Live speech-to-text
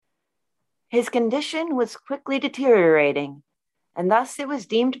His condition was quickly deteriorating, and thus it was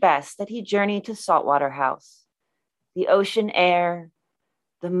deemed best that he journey to Saltwater House. The ocean air,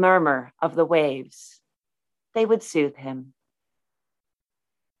 the murmur of the waves, they would soothe him.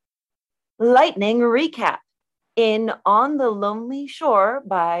 Lightning recap in On the Lonely Shore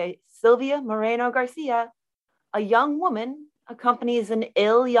by Sylvia Moreno Garcia. A young woman accompanies an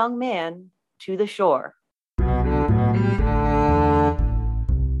ill young man to the shore.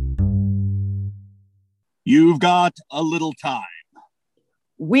 You've got a little time.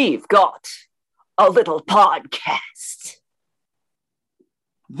 We've got a little podcast.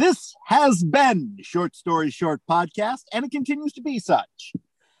 This has been Short Story Short Podcast, and it continues to be such.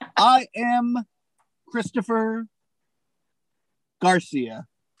 I am Christopher Garcia,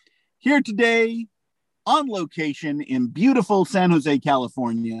 here today on location in beautiful San Jose,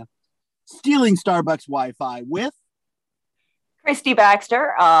 California, stealing Starbucks Wi-Fi with Christy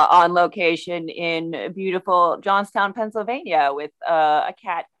Baxter, on location in beautiful Johnstown, Pennsylvania, with a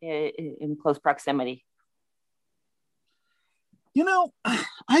cat in close proximity. You know,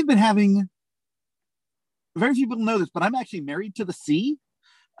 I've been having, very few people know this, but I'm actually married to the sea.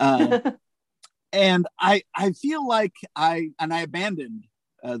 And I feel like I abandoned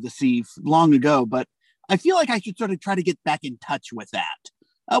the sea long ago, but I feel like I should sort of try to get back in touch with that.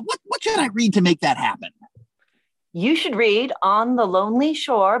 What should I read to make that happen? You should read On the Lonely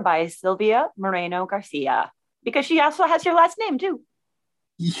Shore by Sylvia Moreno Garcia, because she also has your last name too.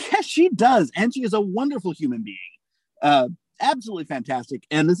 Yes, she does. And she is a wonderful human being. Absolutely fantastic.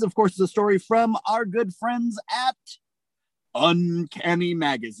 And this, of course, is a story from our good friends at Uncanny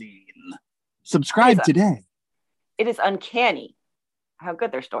Magazine. Subscribe today. It is uncanny how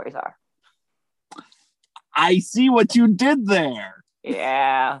good their stories are. I see what you did there.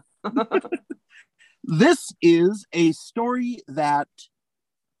 Yeah. This is a story that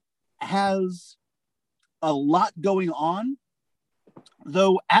has a lot going on,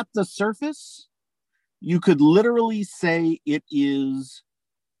 though at the surface, you could literally say it is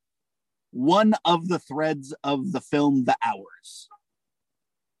one of the threads of the film The Hours.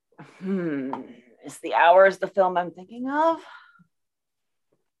 Is The Hours the film I'm thinking of?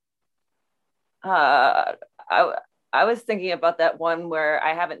 I was thinking about that one where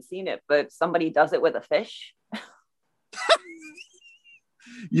I haven't seen it, but somebody does it with a fish.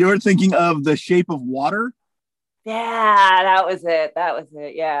 You're thinking of The Shape of Water? Yeah, that was it.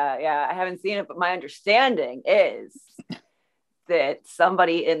 Yeah. I haven't seen it, but my understanding is that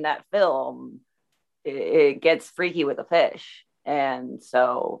somebody in that film it gets freaky with a fish. And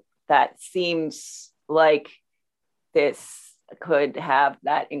so that seems like this could have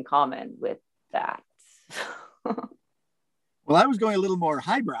that in common with that. Well, I was going a little more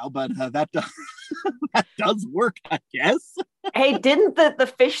highbrow, but that does work, I guess. Hey, didn't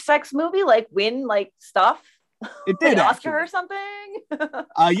the fish sex movie like win like stuff? It did, like Oscar or something.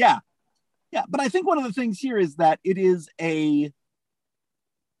 Yeah. But I think one of the things here is that it is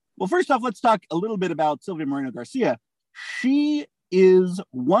well, first off, let's talk a little bit about Sylvia Moreno Garcia. She is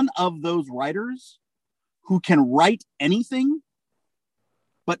one of those writers who can write anything,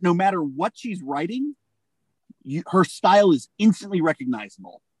 but no matter what she's writing, her style is instantly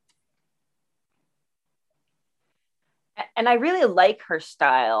recognizable. And I really like her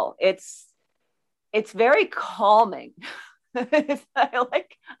style. It's very calming. I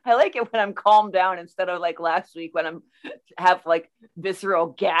like it when I'm calmed down instead of like last week when I'm have like visceral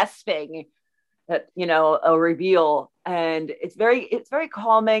gasping at a reveal. And it's very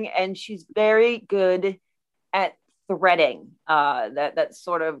calming, and she's very good at threading that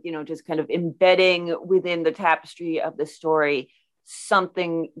sort of just kind of embedding within the tapestry of the story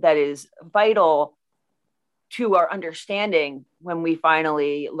something that is vital to our understanding when we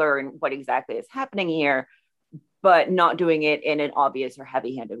finally learn what exactly is happening here, but not doing it in an obvious or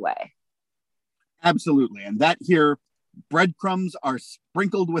heavy-handed way. Absolutely. And that here, breadcrumbs are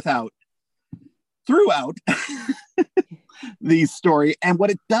sprinkled throughout the story. And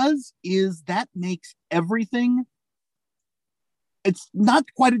what it does is that makes everything, it's not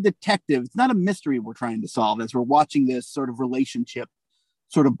quite a detective. It's not a mystery we're trying to solve as we're watching this sort of relationship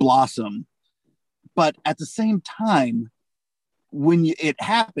sort of blossom. But at the same time, when it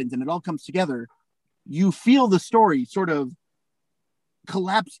happens and it all comes together, you feel the story sort of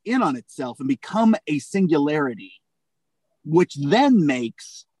collapse in on itself and become a singularity, which then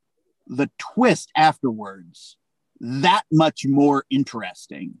makes the twist afterwards that much more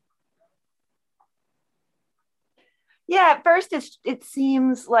interesting. Yeah, at first it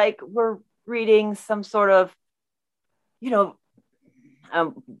seems like we're reading some sort of,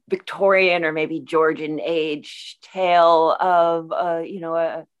 Victorian or maybe Georgian age tale of,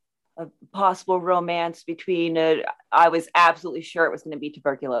 a a possible romance between I was absolutely sure it was going to be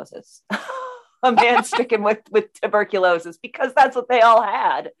tuberculosis. A man stricken with tuberculosis, because that's what they all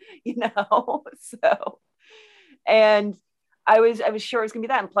had, you know. So, and I was sure it was gonna be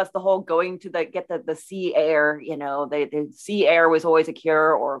that, and plus the whole going to get the sea air, you know, the sea air was always a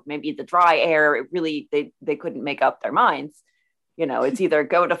cure, or maybe the dry air. It really, they couldn't make up their minds. You know, it's either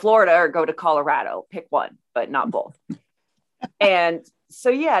go to Florida or go to Colorado, pick one, but not both. And so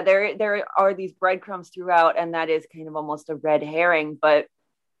yeah, there are these breadcrumbs throughout, and that is kind of almost a red herring, but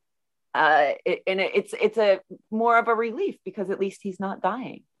it's a more of a relief, because at least he's not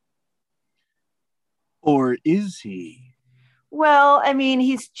dying. Or is he? Well, I mean,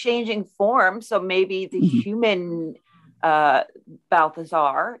 he's changing form, so maybe the human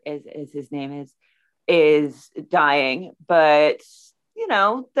Balthazar, as his name is dying, but you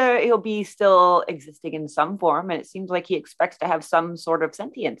know, he'll be still existing in some form, and it seems like he expects to have some sort of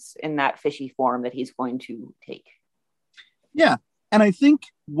sentience in that fishy form that he's going to take. Yeah, and I think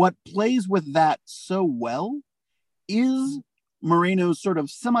what plays with that so well is Moreno's sort of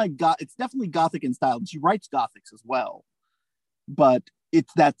it's definitely Gothic in style. She writes Gothics as well, but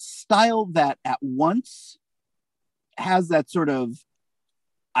it's that style that at once has that sort of,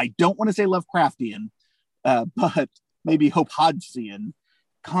 I don't want to say Lovecraftian, but maybe Hope Hodgesian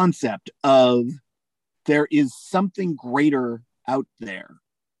concept of there is something greater out there.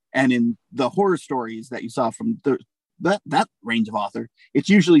 And in the horror stories that you saw from that range of author, it's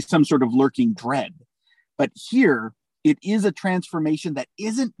usually some sort of lurking dread. But here, it is a transformation that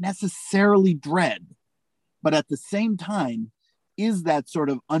isn't necessarily dread, but at the same time is that sort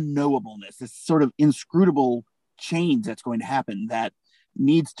of unknowableness, this sort of inscrutable change that's going to happen that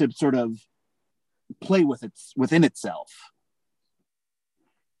needs to sort of play within itself.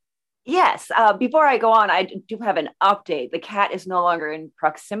 Yes. Before I go on, I do have an update. The cat is no longer in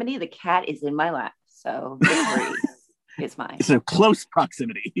proximity. The cat is in my lap. So victory is mine. So close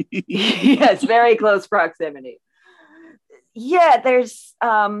proximity. Yes, very close proximity. Yeah, there's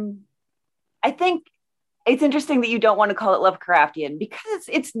I think it's interesting that you don't want to call it Lovecraftian, because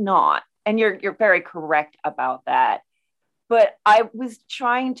it's not. And you're very correct about that. But I was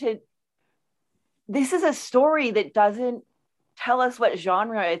trying to, this is a story that doesn't tell us what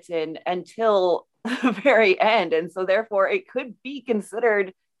genre it's in until the very end. And so therefore it could be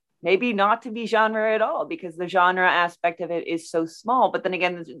considered maybe not to be genre at all, because the genre aspect of it is so small. But then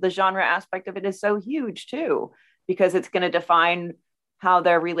again, the genre aspect of it is so huge too, because it's going to define how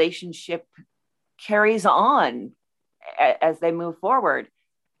their relationship carries on as they move forward.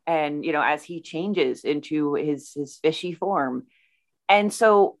 And, you know, as he changes into his fishy form. And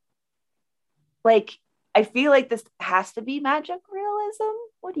so, like, I feel like this has to be magic realism.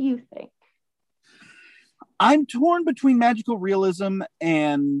 What do you think? I'm torn between magical realism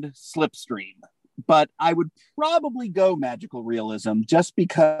and slipstream, but I would probably go magical realism, just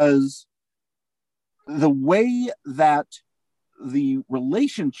because the way that the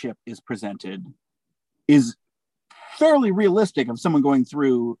relationship is presented is fairly realistic of someone going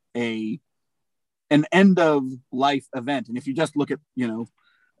through an end of life event. And if you just look at, you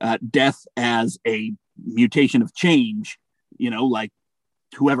know, death as a mutation of change, you know, like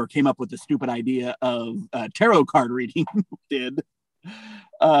whoever came up with the stupid idea of tarot card reading did,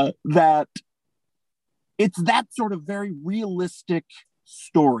 that it's that sort of very realistic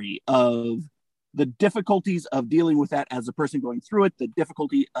story of the difficulties of dealing with that as a person going through it, the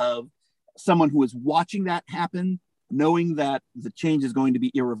difficulty of someone who is watching that happen, knowing that the change is going to be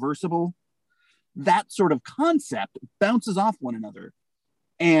irreversible. That sort of concept bounces off one another.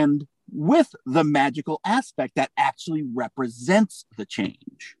 And with the magical aspect that actually represents the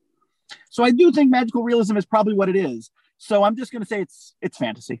change. So I do think magical realism is probably what it is. So I'm just going to say it's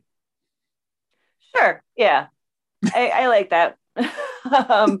fantasy. Sure. Yeah. I like that.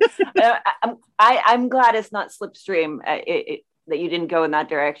 I'm glad it's not slipstream, that you didn't go in that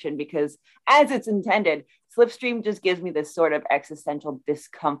direction, because as it's intended, slipstream just gives me this sort of existential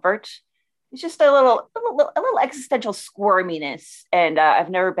discomfort. It's just a little existential squirminess, and I've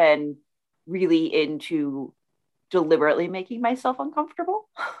never been really into deliberately making myself uncomfortable.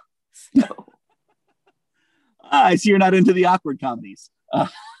 So I see you're not into the awkward comedies.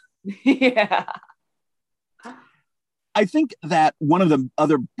 Yeah. I think that one of the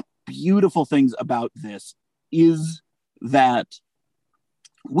other beautiful things about this is that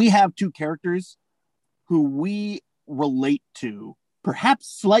we have two characters who we relate to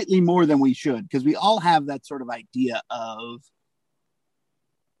perhaps slightly more than we should, because we all have that sort of idea of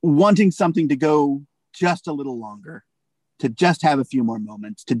wanting something to go just a little longer, to just have a few more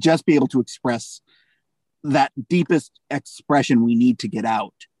moments, to just be able to express that deepest expression we need to get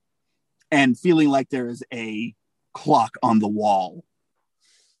out. and feeling like there is a clock on the wall.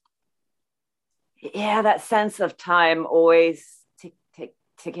 Yeah, that sense of time always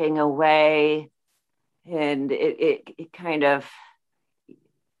ticking away, and it kind of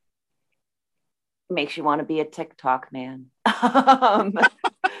makes you want to be a TikTok man.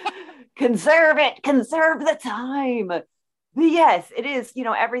 Conserve it, conserve the time. But yes, it is,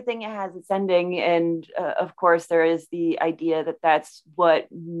 everything has its ending, and of course there is the idea that that's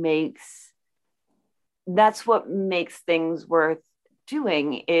what makes things worth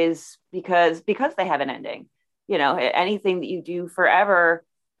doing, is because they have an ending. Anything that you do forever,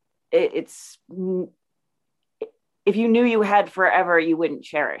 it's if you knew you had forever, you wouldn't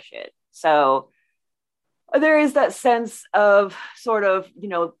cherish it. So there is that sense of sort of,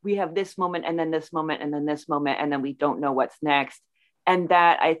 we have this moment and then this moment and then this moment, and then we don't know what's next. And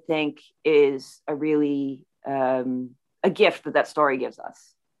that, I think, is a really a gift that story gives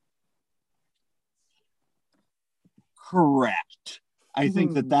us. Correct. I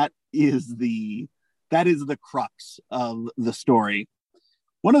think that is the crux of the story.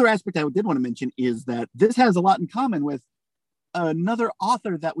 One other aspect I did want to mention is that this has a lot in common with another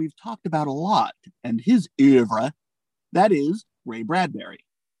author that we've talked about a lot, and his oeuvre, that is Ray Bradbury,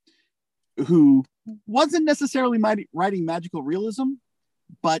 who wasn't necessarily writing magical realism,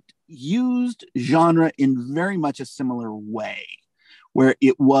 but used genre in very much a similar way, where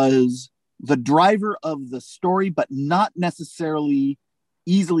it was the driver of the story, but not necessarily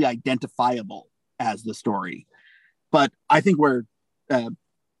easily identifiable as the story. But I think where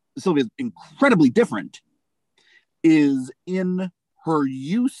Sylvia's incredibly different is in her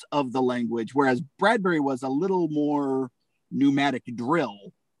use of the language, whereas Bradbury was a little more pneumatic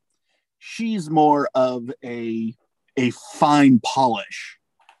drill. She's more of a fine polish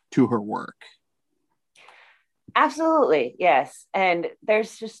to her work. Absolutely, yes. And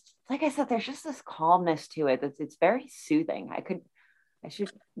there's just, like I said, there's just this calmness to it. It's very soothing. I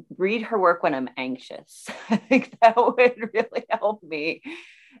should read her work when I'm anxious. I think that would really help me.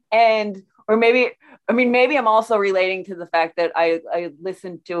 And maybe I'm also relating to the fact that I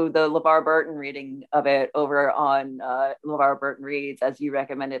listened to the LeVar Burton reading of it over on LeVar Burton Reads, as you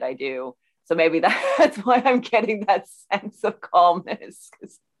recommended I do. So maybe that's why I'm getting that sense of calmness,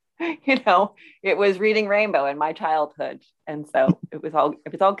 because it was reading Rainbow in my childhood, and so it was all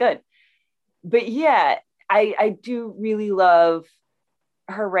good. But yeah, I do really love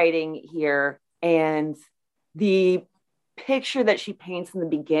her writing here, and the picture that she paints in the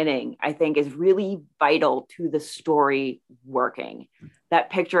beginning, I think, is really vital to the story working.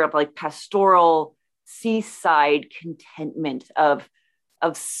 That picture of like pastoral seaside contentment of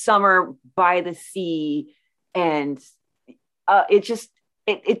summer by the sea, and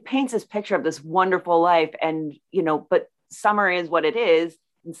it paints this picture of this wonderful life, and but summer is what it is,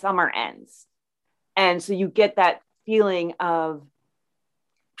 and summer ends, and so you get that feeling of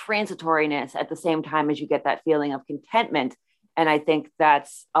transitoriness at the same time as you get that feeling of contentment. And I think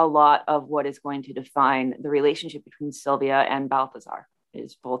that's a lot of what is going to define the relationship between Sylvia and Balthazar,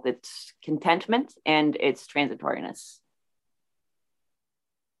 is both its contentment and its transitoriness.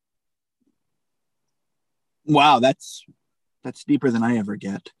 Wow, that's deeper than I ever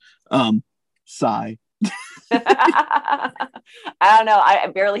get. Sigh. I don't know. I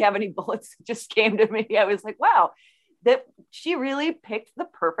barely have any bullets. It just came to me. I was like, wow, that she really picked the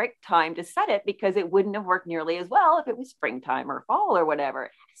perfect time to set it, because it wouldn't have worked nearly as well if it was springtime or fall or whatever.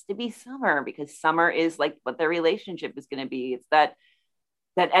 It has to be summer, because summer is like what their relationship is going to be. It's that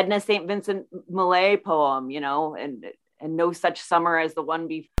Edna St. Vincent Millay poem, and no such summer as the one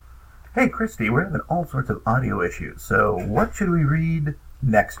before. Hey, Christy, we're having all sorts of audio issues, so what should we read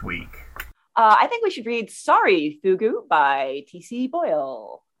next week? I think we should read Sorry, Fugu by T.C.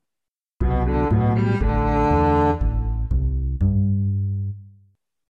 Boyle.